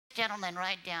gentleman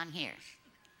right down here.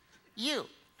 You.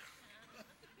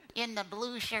 In the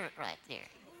blue shirt right there.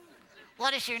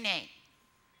 What is your name?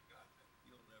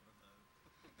 You'll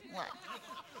never know. What?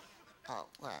 Oh,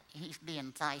 well, he's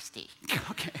being feisty.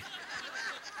 Okay.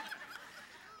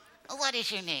 What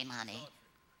is your name, honey?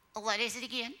 What is it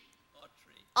again?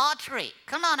 Autry. Autry.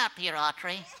 Come on up here,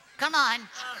 Autry. Come on.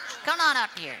 Come on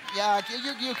up here. Yeah,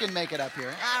 you can make it up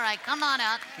here. All right, come on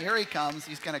up. Here he comes.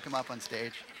 He's going to come up on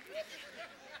stage.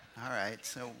 All right,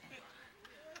 so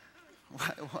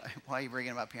why are you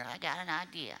bringing him up here? I got an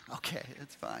idea. Okay,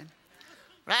 that's fine.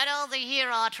 Right over here,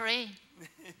 Autry.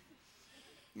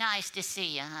 Nice to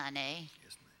see you, honey.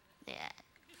 Yes, ma'am. Yeah.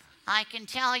 I can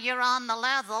tell you're on the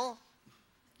level.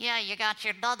 Yeah, you got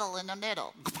your double in the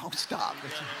middle. Oh, stop. Yeah.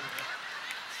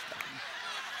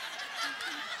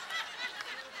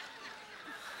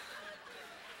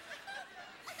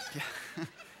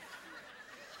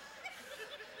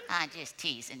 I'm just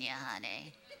teasing you,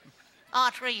 honey.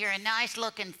 Autry, you're a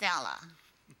nice-looking fella.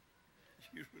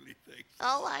 You really think so?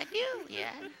 Oh, I do,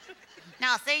 yeah.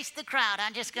 Now, face the crowd.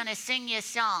 I'm just going to sing you a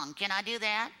song. Can I do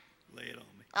that? Lay it on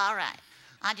me. All right.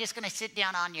 I'm just going to sit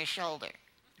down on your shoulder.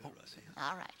 Go right ahead.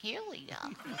 All right, here we go.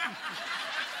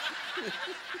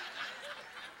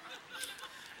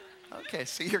 Okay,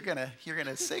 so you're gonna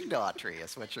sing to Autry.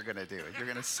 Is what you're gonna do. You're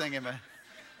gonna sing him a.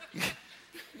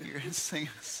 You're gonna sing.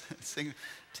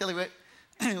 Tilly, what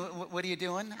are you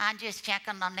doing? I'm just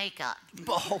checking my makeup.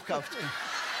 Oh, go.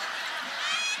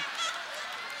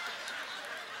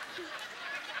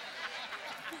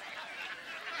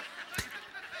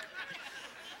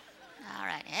 All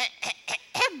right.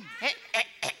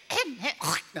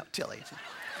 No, Tilly.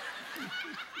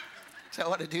 So I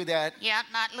want to do that. Yeah,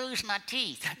 not lose my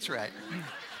teeth. That's right.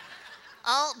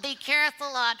 Oh, be careful,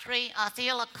 Autry. I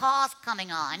feel a cough coming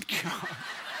on.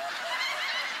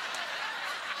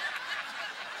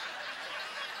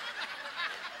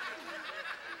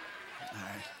 All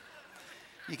right.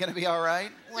 You gonna be all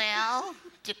right? Well,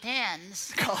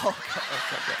 depends. Oh,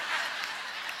 okay.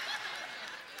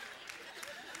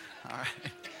 All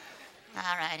right.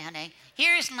 All right, honey.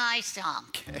 Here's my song.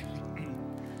 Okay.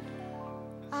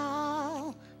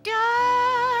 Oh,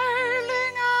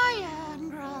 darling, I am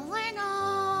growing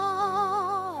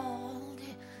old.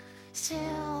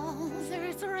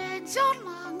 Silver threads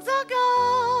among the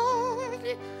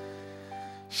gold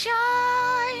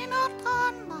shine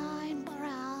upon my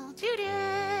brow today.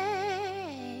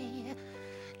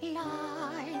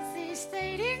 Life is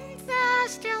fading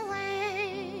fast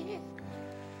away.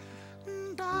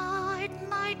 But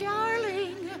my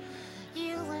darling,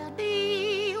 you will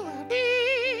be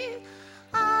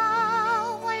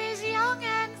always young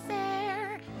and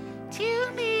fair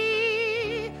to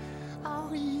me.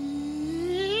 Oh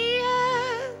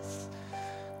yes,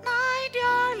 my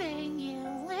darling, you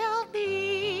will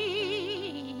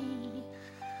be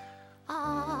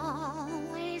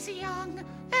always young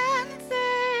and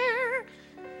fair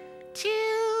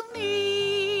to me.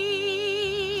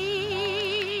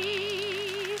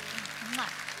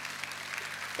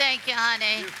 Thank you,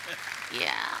 honey.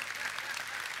 Yeah.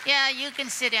 Yeah, you can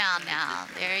sit down now.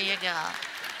 There you go.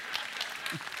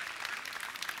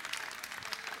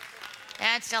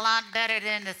 That's a lot better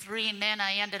than the 3 men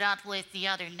I ended up with the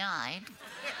other night.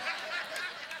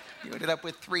 You ended up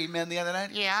with 3 men the other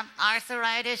night? Yeah,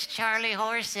 Arthritis, Charlie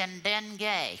Horse, and Ben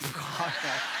Gay.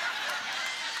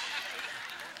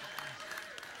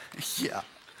 Yeah.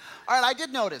 All right, I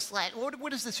did notice. What?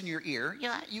 What is this in your ear?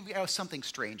 Yeah. You have something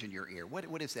strange in your ear.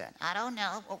 What is that? I don't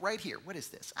know. Oh, right here. What is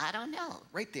this? I don't know.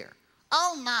 Right there.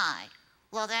 Oh, my.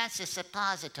 Well, that's a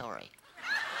suppository.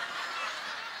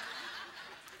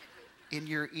 In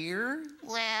your ear?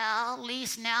 Well, at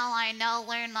least now I know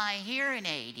where my hearing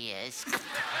aid is. Oh,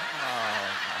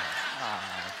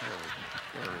 here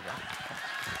we go.